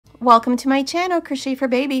Welcome to my channel, Crochet for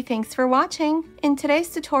Baby. Thanks for watching. In today's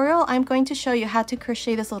tutorial, I'm going to show you how to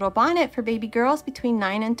crochet this little bonnet for baby girls between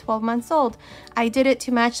 9 and 12 months old. I did it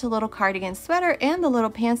to match the little cardigan sweater and the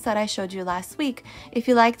little pants that I showed you last week. If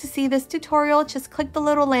you like to see this tutorial, just click the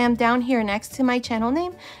little lamb down here next to my channel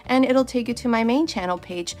name and it'll take you to my main channel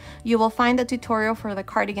page. You will find the tutorial for the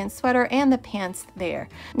cardigan sweater and the pants there.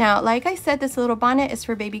 Now, like I said, this little bonnet is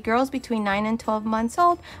for baby girls between 9 and 12 months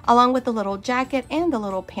old, along with the little jacket and the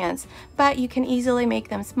little pants. But you can easily make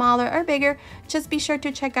them smaller or bigger. Just be sure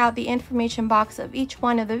to check out the information box of each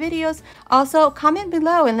one of the videos. Also, comment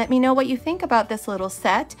below and let me know what you think about this little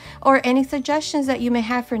set or any suggestions that you may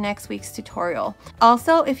have for next week's tutorial.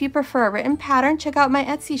 Also, if you prefer a written pattern, check out my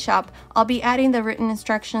Etsy shop. I'll be adding the written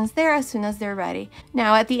instructions there as soon as they're ready.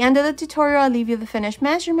 Now, at the end of the tutorial, I'll leave you the finished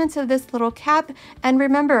measurements of this little cap. And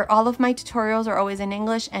remember, all of my tutorials are always in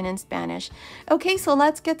English and in Spanish. Okay, so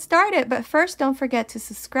let's get started. But first, don't forget to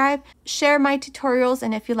subscribe, share my tutorials,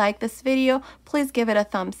 and if you like this video, please give it a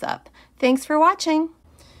thumbs up. Thanks for watching.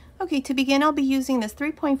 Okay, to begin, I'll be using this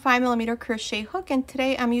 3.5mm crochet hook, and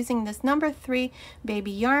today I'm using this number 3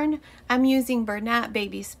 baby yarn. I'm using Bernat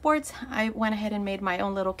Baby Sports. I went ahead and made my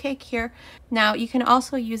own little cake here. Now, you can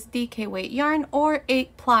also use DK weight yarn or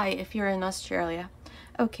 8-ply if you're in Australia.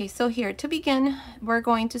 Okay, so here to begin, we're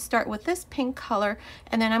going to start with this pink color,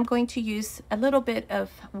 and then I'm going to use a little bit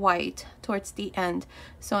of white towards the end.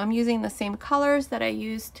 So I'm using the same colors that I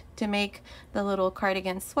used to make the little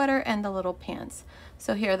cardigan sweater and the little pants.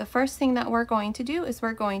 So here, the first thing that we're going to do is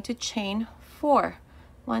we're going to chain 4.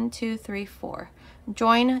 1, 2, 3, 4.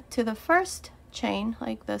 Join to the first chain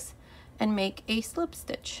like this and make a slip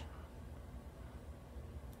stitch.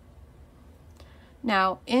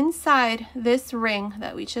 Now, inside this ring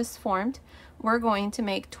that we just formed, we're going to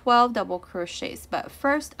make 12 double crochets. But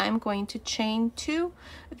first, I'm going to chain 2.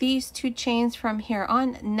 These 2 chains from here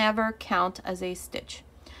on never count as a stitch.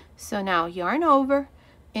 So now, yarn over,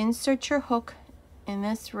 insert your hook in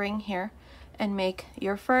this ring here, and make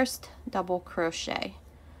your first double crochet.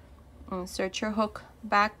 Insert your hook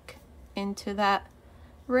back into that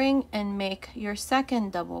ring and make your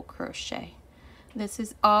second double crochet. This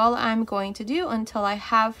is all I'm going to do until I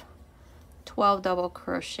have 12 double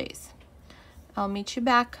crochets. I'll meet you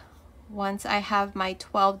back once I have my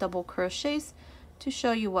 12 double crochets to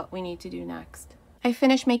show you what we need to do next. I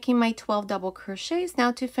finished making my 12 double crochets.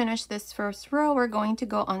 Now to finish this first row, we're going to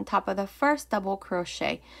go on top of the first double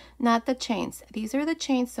crochet, not the chains. These are the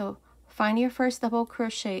chains, so find your first double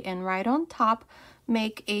crochet and right on top,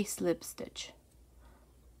 make a slip stitch.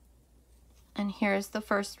 And here's the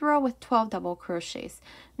first row with 12 double crochets.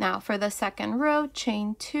 Now for the second row,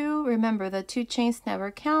 chain 2. Remember, the 2 chains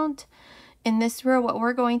never count. In this row, what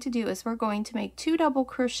we're going to do is we're going to make 2 double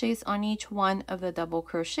crochets on each one of the double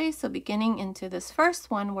crochets. So beginning into this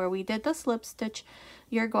first one where we did the slip stitch,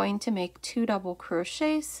 you're going to make 2 double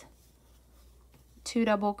crochets, 2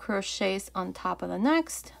 double crochets on top of the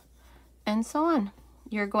next, and so on.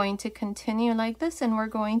 You're going to continue like this, and we're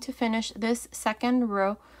going to finish this second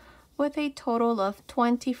row with a total of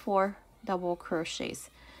 24 double crochets.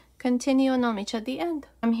 Continue and I'll meet you at the end.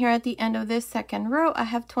 I'm here at the end of this second row. I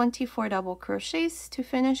have 24 double crochets. To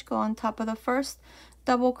finish, go on top of the first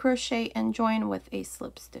double crochet and join with a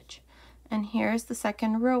slip stitch. And here's the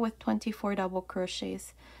second row with 24 double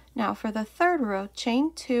crochets. Now for the third row,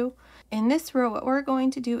 chain 2. In this row, what we're going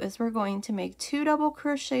to do is we're going to make 2 double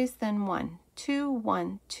crochets, then 1, 2,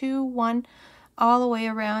 1, 2, 1, all the way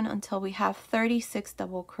around until we have 36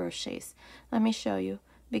 double crochets. Let me show you.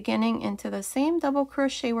 Beginning into the same double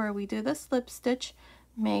crochet where we do the slip stitch,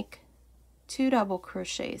 make 2 double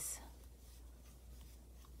crochets.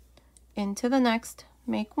 Into the next,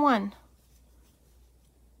 make 1.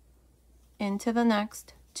 Into the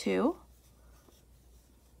next, 2.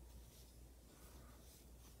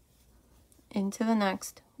 Into the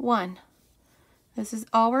next, 1. This is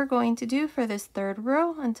all we're going to do for this third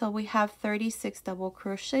row until we have 36 double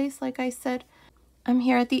crochets. Like I said, I'm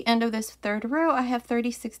here at the end of this third row. I have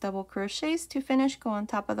 36 double crochets. To finish, go on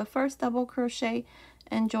top of the first double crochet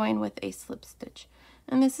and join with a slip stitch.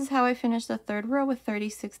 And this is how I finished the third row with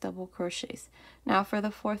 36 double crochets. Now for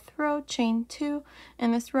the fourth row, chain 2.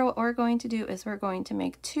 In this row, what we're going to do is we're going to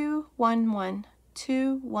make 2, 1, 1,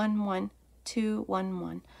 2, 1, 1, 2, 1,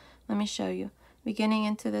 1. Let me show you. Beginning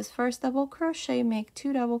into this first double crochet, make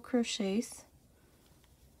 2 double crochets.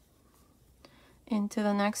 Into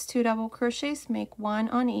the next 2 double crochets, make 1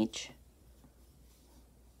 on each.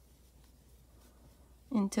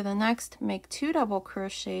 Into the next, make 2 double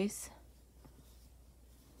crochets.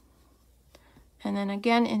 And then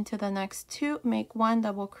again into the next 2, make 1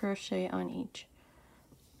 double crochet on each.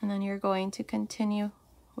 And then you're going to continue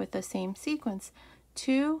with the same sequence.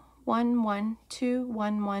 2, 1, 1, 2,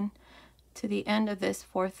 1, 1 to the end of this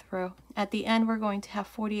 4th row. At the end, we're going to have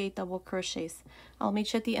 48 double crochets. I'll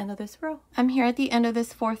meet you at the end of this row. I'm here at the end of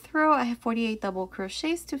this 4th row. I have 48 double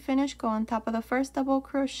crochets. To finish, go on top of the first double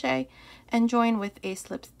crochet and join with a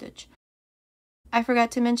slip stitch. I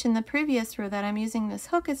forgot to mention the previous row that I'm using this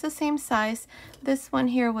hook. It's the same size. This one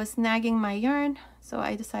here was nagging my yarn, so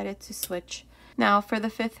I decided to switch. Now for the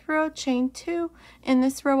 5th row, chain 2. In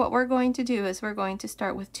this row, what we're going to do is we're going to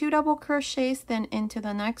start with 2 double crochets, then into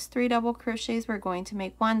the next 3 double crochets, we're going to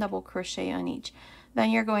make 1 double crochet on each. Then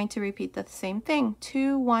you're going to repeat the same thing,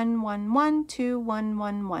 2, 1, 1, 1, 2, 1,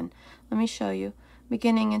 1, 1. Let me show you.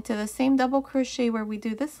 Beginning into the same double crochet where we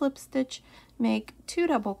do the slip stitch, make 2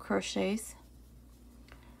 double crochets.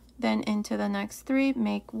 Then into the next 3,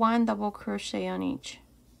 make 1 double crochet on each.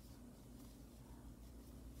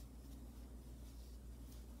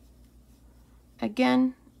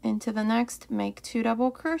 Again, into the next, make 2 double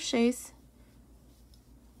crochets.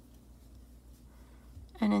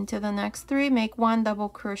 And into the next 3, make 1 double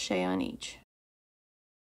crochet on each.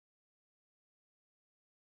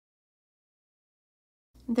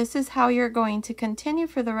 This is how you're going to continue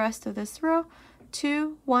for the rest of this row.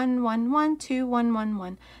 2, 1, 1, 1, 2, 1, 1,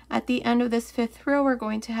 1. At the end of this 5th row, we're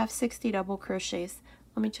going to have 60 double crochets.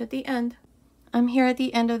 Let me meet you at the end. I'm here at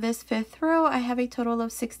the end of this 5th row. I have a total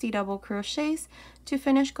of 60 double crochets. To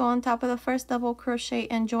finish, go on top of the first double crochet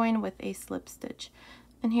and join with a slip stitch.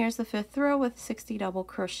 And here's the 5th row with 60 double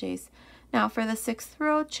crochets. Now for the 6th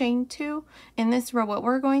row, chain 2. In this row, what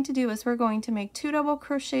we're going to do is we're going to make 2 double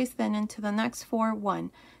crochets, then into the next 4,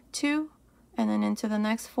 1, 2, and then into the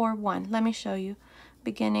next 4, 1. Let me show you.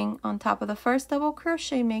 Beginning on top of the first double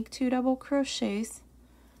crochet, make 2 double crochets.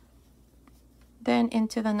 Then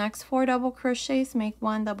into the next 4 double crochets, make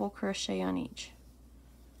 1 double crochet on each.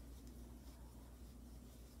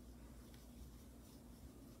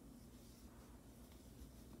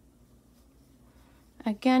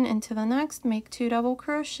 Again, into the next, make 2 double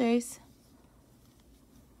crochets.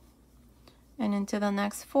 And into the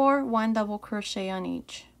next 4, 1 double crochet on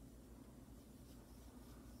each.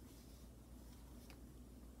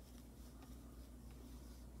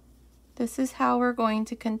 This is how we're going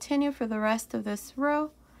to continue for the rest of this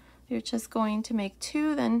row. You're just going to make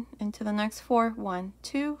 2, then into the next 4, 1,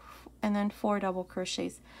 2, and then 4 double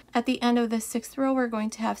crochets. At the end of this 6th row, we're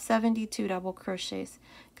going to have 72 double crochets.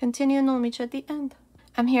 Continue and I'll meet you at the end.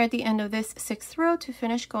 I'm here at the end of this 6th row. To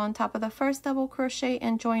finish, go on top of the first double crochet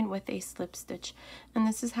and join with a slip stitch. And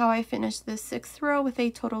this is how I finished this 6th row with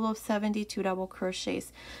a total of 72 double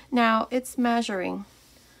crochets. Now it's measuring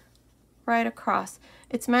right across.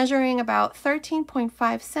 It's measuring about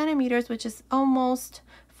 13.5 centimeters, which is almost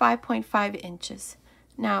 5.5 inches.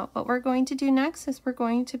 Now, what we're going to do next is we're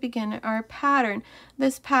going to begin our pattern.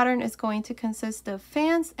 This pattern is going to consist of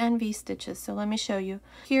fans and V-stitches. So let me show you.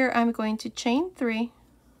 Here, I'm going to chain 3,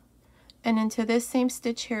 and into this same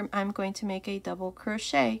stitch here, I'm going to make a double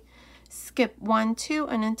crochet. Skip 1, 2,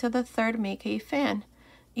 and into the 3rd, make a fan.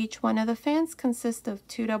 Each one of the fans consists of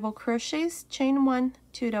 2 double crochets, chain 1,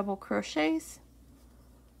 2 double crochets,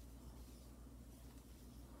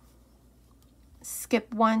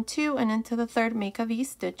 skip 1, 2, and into the 3rd, make a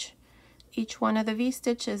V-stitch. Each one of the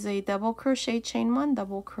V-stitch is a double crochet, chain 1,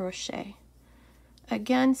 double crochet.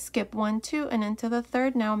 Again, skip 1, 2, and into the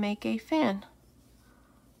 3rd, now make a fan.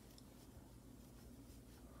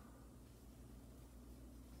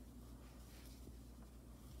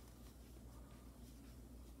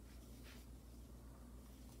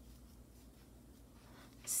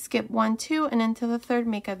 Skip 1, 2, and into the 3rd,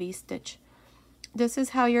 make a V-stitch. This is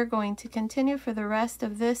how you're going to continue for the rest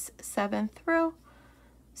of this 7th row.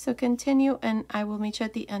 So continue and I will meet you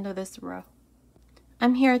at the end of this row.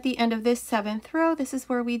 I'm here at the end of this 7th row. This is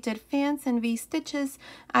where we did fans and V-stitches.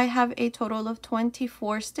 I have a total of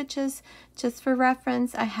 24 stitches. Just for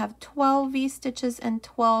reference, I have 12 V-stitches and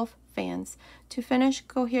 12 fans. To finish,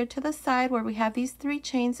 go here to the side where we have these 3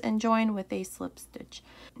 chains and join with a slip stitch.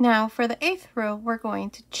 Now for the 8th row, we're going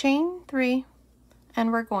to chain 3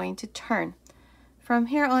 and we're going to turn. From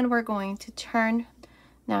here on, we're going to turn.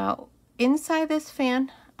 Now inside this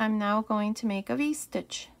fan, I'm now going to make a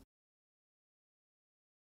V-stitch.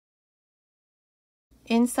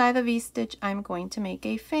 Inside the V-stitch, I'm going to make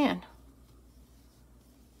a fan.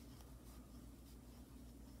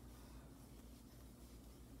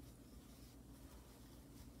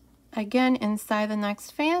 Again, inside the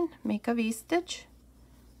next fan, make a V-stitch.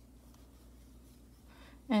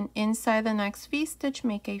 And inside the next V-stitch,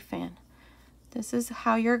 make a fan. This is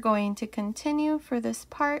how you're going to continue for this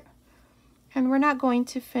part. And we're not going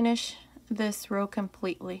to finish this row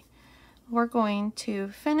completely. we're going to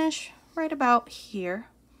finish right about here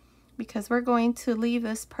because we're going to leave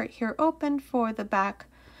this part here open for the back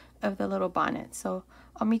of the little bonnet. So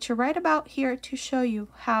I'll meet you right about here to show you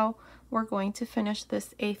how we're going to finish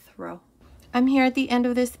this 8th row. I'm here at the end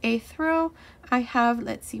of this 8th row. I have,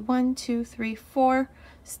 let's see, 1, 2, 3, 4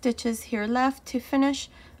 stitches here left to finish.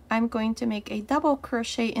 I'm going to make a double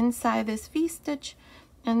crochet inside this V-stitch,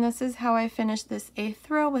 and this is how I finish this 8th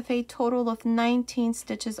row with a total of 19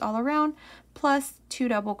 stitches all around, plus 2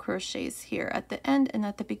 double crochets here at the end and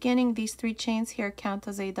at the beginning. These 3 chains here count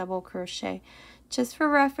as a double crochet. Just for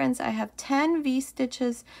reference, I have 10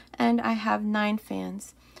 V-stitches and I have 9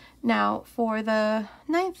 fans. Now for the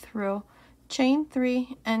 9th row, chain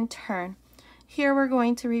 3 and turn. Here we're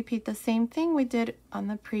going to repeat the same thing we did on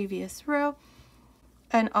the previous row,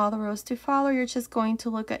 and all the rows to follow, you're just going to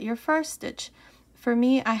look at your first stitch. For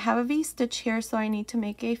me, I have a V-stitch here, so I need to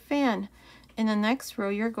make a fan. In the next row,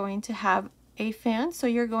 you're going to have a fan, so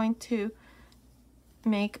you're going to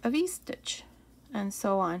make a V-stitch, and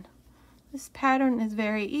so on. This pattern is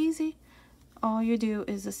very easy. All you do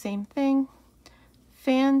is the same thing.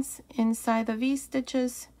 Fans inside the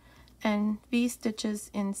V-stitches and V-stitches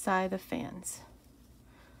inside the fans.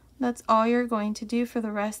 That's all you're going to do for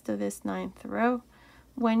the rest of this 9th row.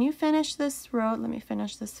 When you finish this row, let me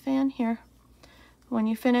finish this fan here. When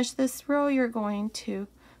you finish this row, you're going to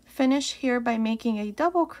finish here by making a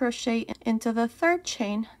double crochet into the 3rd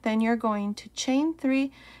chain. Then you're going to chain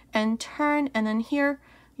 3 and turn, and then here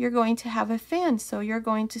you're going to have a fan. So you're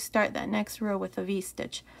going to start that next row with a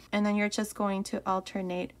V-stitch, and then you're just going to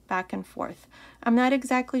alternate back and forth. I'm not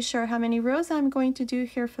exactly sure how many rows I'm going to do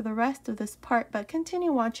here for the rest of this part, but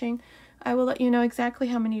continue watching. I will let you know exactly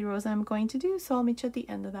how many rows I'm going to do, so I'll meet you at the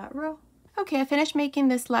end of that row. Okay, I finished making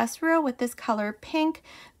this last row with this color pink.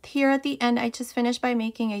 Here at the end, I just finished by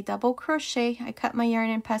making a double crochet. I cut my yarn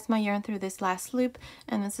and passed my yarn through this last loop,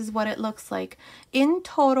 and this is what it looks like. In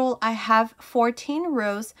total, I have 14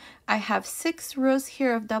 rows. I have 6 rows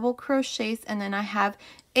here of double crochets, and then I have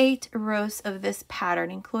 8 rows of this pattern,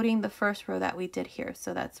 including the first row that we did here.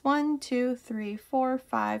 So that's 1, 2, 3, 4,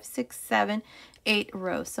 5, 6, 7, 8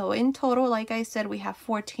 rows. So in total, like I said, we have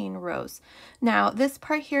 14 rows. Now this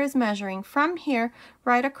part here is measuring from here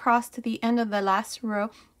right across to the end of the last row.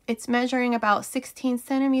 It's measuring about 16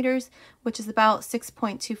 centimeters, which is about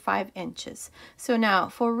 6.25 inches. So now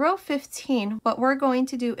for row 15, what we're going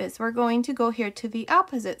to do is we're going to go here to the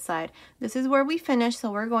opposite side. This is where we finished,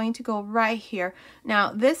 so we're going to go right here.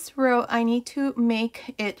 Now this row, I need to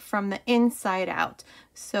make it from the inside out.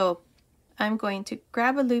 So I'm going to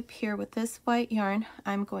grab a loop here with this white yarn.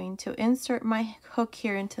 I'm going to insert my hook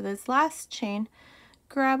here into this last chain,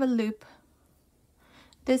 grab a loop.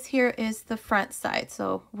 This here is the front side,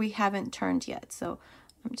 so we haven't turned yet. So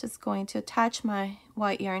I'm just going to attach my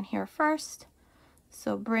white yarn here first.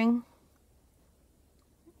 So bring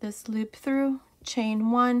this loop through,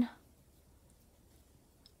 chain 1,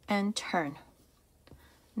 and turn.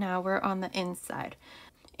 Now we're on the inside.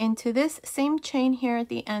 Into this same chain here at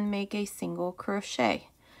the end, make a single crochet.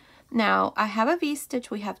 Now I have a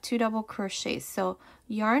V-stitch, we have 2 double crochets, so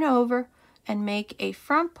yarn over and make a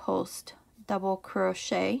front post double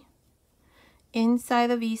crochet. Inside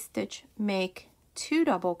the V-stitch, make 2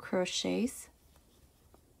 double crochets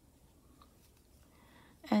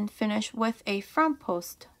and finish with a front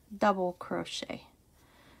post double crochet.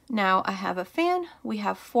 Now I have a fan, we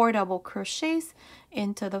have 4 double crochets.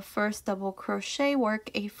 Into the first double crochet, work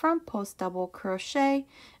a front post double crochet.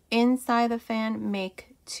 Inside the fan,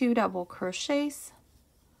 make 2 double crochets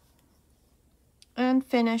and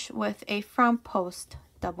finish with a front post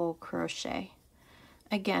double crochet.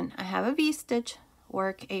 Again, I have a V-stitch,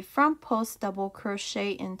 work a front post double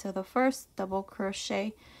crochet into the first double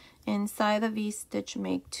crochet. Inside the V-stitch,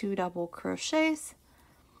 make 2 double crochets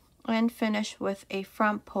and finish with a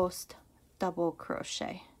front post double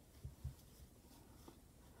crochet,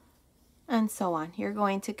 and so on. You're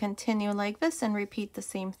going to continue like this and repeat the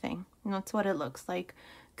same thing, and that's what it looks like.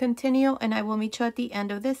 Continue, and I will meet you at the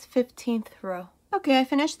end of this 15th row. Okay, I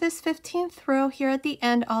finished this 15th row. Here at the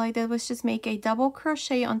end, all I did was just make a double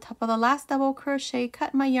crochet on top of the last double crochet,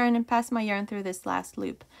 cut my yarn and pass my yarn through this last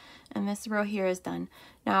loop, and this row here is done.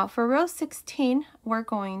 Now for row 16, we're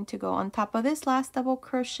going to go on top of this last double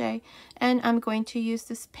crochet, and I'm going to use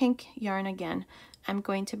this pink yarn again. I'm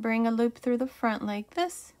going to bring a loop through the front like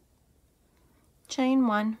this, chain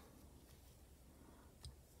 1,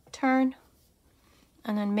 turn,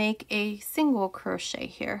 and then make a single crochet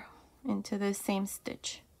here into the same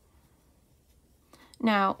stitch.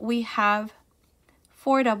 Now we have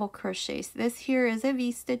 4 double crochets. This here is a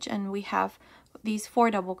V-stitch, and we have these 4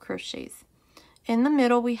 double crochets. In the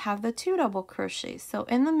middle we have the 2 double crochets. So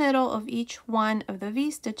in the middle of each one of the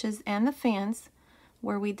V-stitches and the fans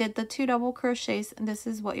where we did the 2 double crochets, this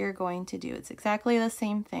is what you're going to do. It's exactly the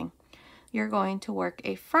same thing. You're going to work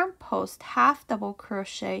a front post half double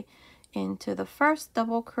crochet into the first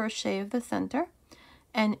double crochet of the center,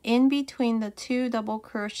 and in between the 2 double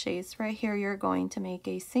crochets right here you're going to make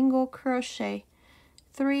a single crochet,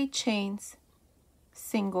 3 chains,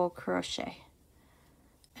 single crochet,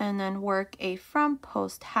 and then work a front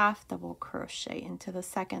post half double crochet into the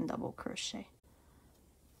second double crochet.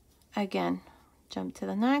 Again, jump to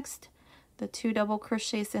the next, the 2 double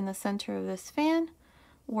crochets in the center of this fan,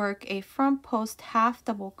 work a front post half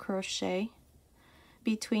double crochet,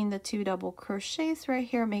 between the 2 double crochets right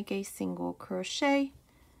here make a single crochet,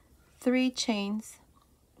 3 chains,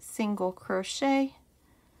 single crochet,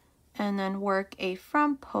 and then work a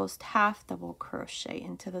front post half double crochet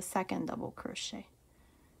into the second double crochet.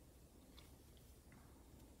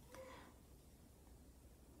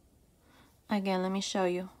 Again, let me show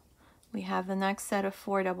you. We have the next set of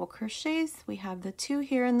 4 double crochets. We have the 2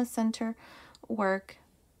 here in the center. Work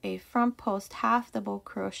a front post half double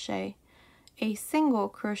crochet, a single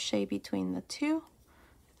crochet between the 2,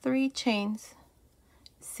 3 chains,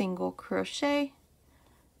 single crochet,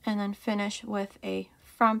 and then finish with a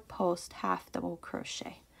front post half double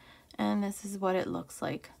crochet. And this is what it looks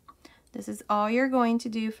like. This is all you're going to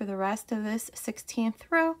do for the rest of this 16th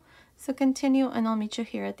row. So continue and I'll meet you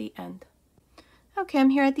here at the end. Okay, I'm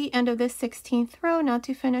here at the end of this 16th row. Now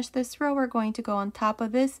to finish this row, we're going to go on top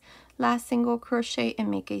of this last single crochet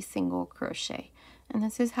and make a single crochet. And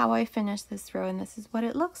this is how I finish this row, and this is what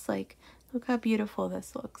it looks like. Look how beautiful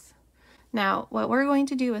this looks. Now, what we're going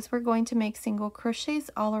to do is we're going to make single crochets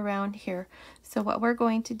all around here. So what we're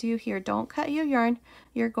going to do here, don't cut your yarn.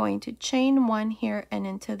 You're going to chain 1 here, and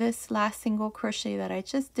into this last single crochet that I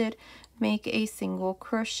just did, make a single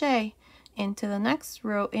crochet. Into the next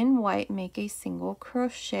row in white, make a single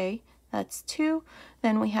crochet. That's 2.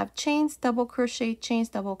 Then we have chains, double crochet, chains,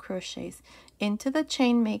 double crochets. Into the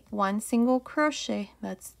chain, make 1 single crochet.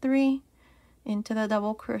 That's 3. Into the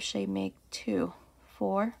double crochet, make 2,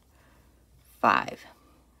 4, 5.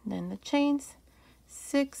 Then the chains,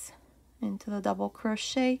 6. Into the double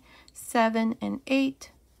crochet, 7 and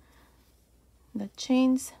 8. The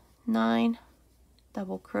chains, 9.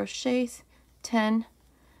 Double crochets, 10.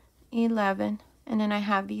 11, and then I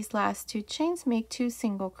have these last 2 chains, make 2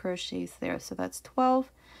 single crochets there, so that's 12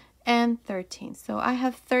 and 13. So I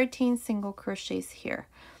have 13 single crochets here.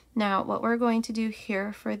 Now what we're going to do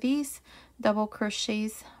here for these double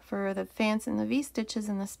crochets for the fans and the V-stitches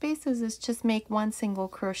and the spaces is just make 1 single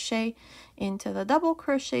crochet into the double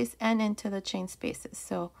crochets and into the chain spaces.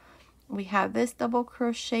 So we have this double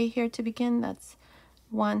crochet here to begin, that's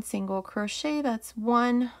 1 single crochet, that's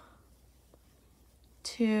 1,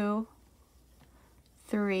 2,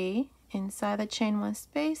 3, inside the chain 1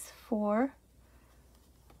 space, 4,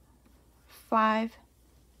 5,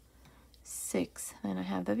 6, then I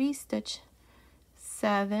have the V-stitch,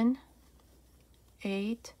 7,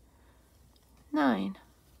 8, 9,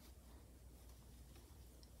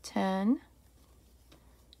 10,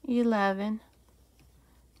 11,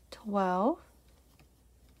 12,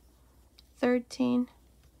 13,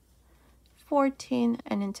 14,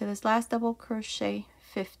 and into this last double crochet,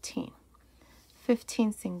 15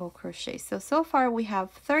 single crochets. So far we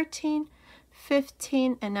have 13,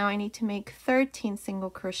 15, and now I need to make 13 single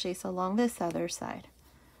crochets along this other side.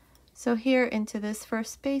 So here into this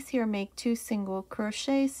first space here, make 2 single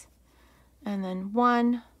crochets, and then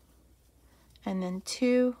 1, and then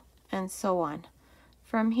 2, and so on.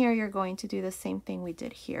 From here you're going to do the same thing we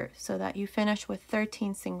did here, so that you finish with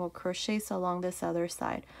 13 single crochets along this other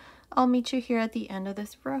side. I'll meet you here at the end of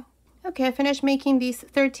this row. Okay, I finished making these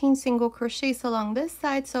 13 single crochets along this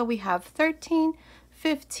side, so we have 13,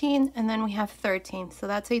 15, and then we have 13. So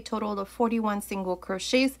that's a total of 41 single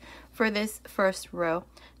crochets for this first row.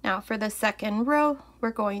 Now for the second row, we're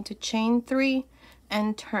going to chain 3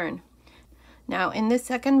 and turn. Now in this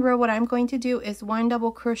second row, what I'm going to do is 1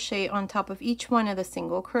 double crochet on top of each one of the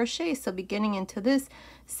single crochets. So beginning into this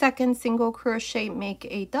second single crochet, make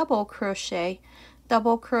a double crochet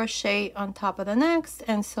on top of the next,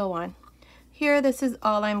 and so on. Here, this is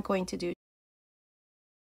all I'm going to do.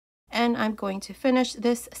 And I'm going to finish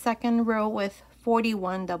this second row with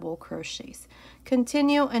 41 double crochets.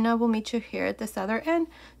 Continue, and I will meet you here at this other end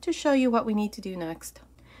to show you what we need to do next.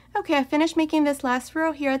 Okay, I finished making this last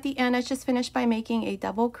row. Here at the end, I just finished by making a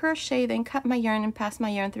double crochet, then cut my yarn and pass my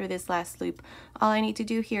yarn through this last loop. All I need to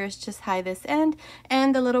do here is just tie this end,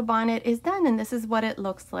 and the little bonnet is done, and this is what it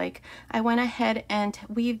looks like. I went ahead and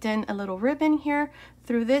weaved in a little ribbon here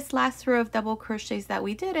through this last row of double crochets that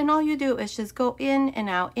we did, and all you do is just go in and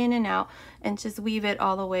out, and just weave it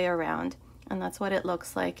all the way around. And that's what it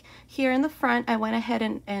looks like. Here in the front, I went ahead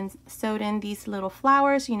and sewed in these little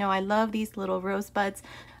flowers. You know, I love these little rosebuds.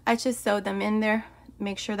 I just sewed them in there.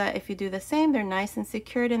 Make sure that if you do the same, they're nice and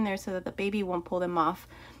secured in there so that the baby won't pull them off.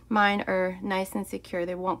 Mine are nice and secure.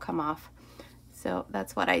 They won't come off. So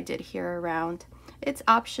that's what I did here around. It's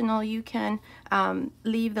optional. You can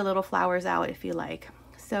leave the little flowers out if you like.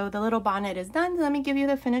 So the little bonnet is done. Let me give you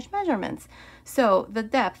the finished measurements. So the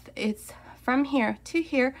depth, it's from here to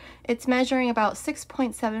here, it's measuring about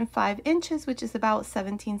 6.75 inches, which is about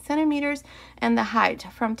 17 centimeters, and the height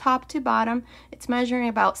from top to bottom, it's measuring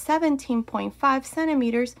about 17.5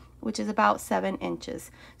 centimeters, which is about 7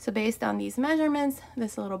 inches. So based on these measurements,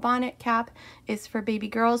 this little bonnet cap is for baby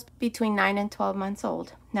girls between 9 and 12 months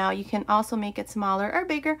old. Now you can also make it smaller or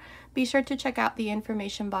bigger. Be sure to check out the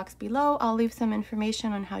information box below. I'll leave some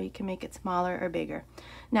information on how you can make it smaller or bigger.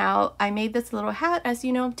 Now I made this little hat, as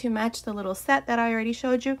you know, to match the little set that I already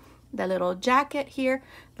showed you. The little jacket here,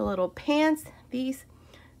 the little pants, these.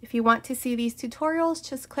 If you want to see these tutorials,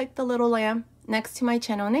 just click the little lamb next to my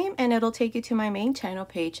channel name and it'll take you to my main channel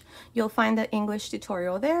page. You'll find the English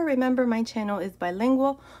tutorial there. Remember, my channel is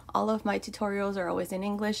bilingual. All of my tutorials are always in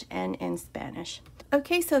English and in Spanish.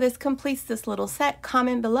 Okay, so this completes this little set.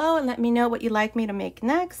 Comment below and let me know what you'd like me to make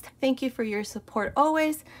next. Thank you for your support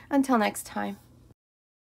always. Until next time.